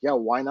of like, yeah,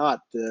 why not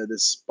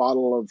this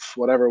bottle of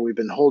whatever we've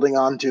been holding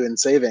on to and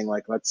saving?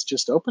 Like, let's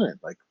just open it.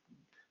 Like,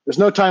 there's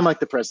no time like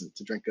the present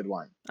to drink good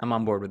wine. I'm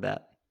on board with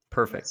that.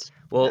 Perfect. Yes.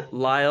 Well,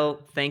 Lyle,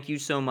 thank you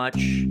so much.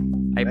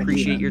 I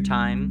appreciate your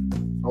time.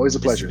 Always a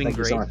pleasure. Thank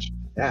you so much.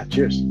 Yeah,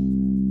 cheers.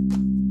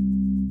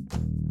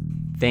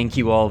 Thank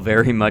you all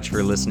very much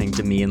for listening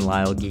to me and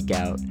Lyle geek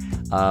out.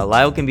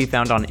 Lyle can be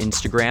found on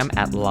Instagram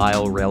at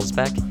Lyle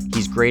Railsbeck.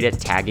 He's great at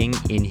tagging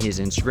in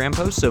his Instagram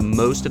posts, so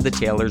most of the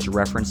tailors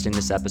referenced in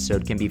this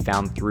episode can be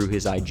found through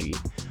his IG.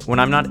 When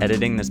I'm not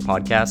editing this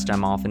podcast,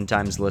 I'm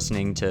oftentimes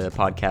listening to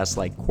podcasts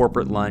like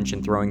Corporate Lunch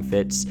and Throwing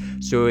Fits,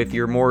 so if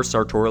you're more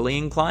sartorially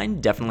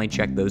inclined, definitely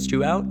check those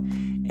two out.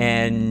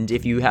 And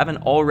if you haven't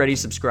already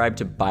subscribed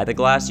to By the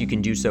Glass, you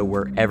can do so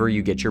wherever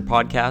you get your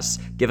podcasts.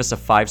 Give us a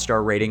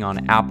 5-star rating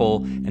on Apple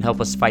and help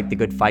us fight the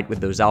good fight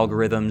with those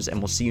algorithms, and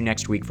we'll see you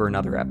next week for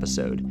another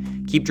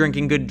episode. Keep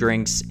drinking good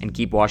drinks and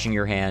keep washing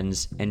your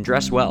hands and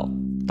dress well.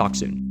 Talk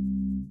soon.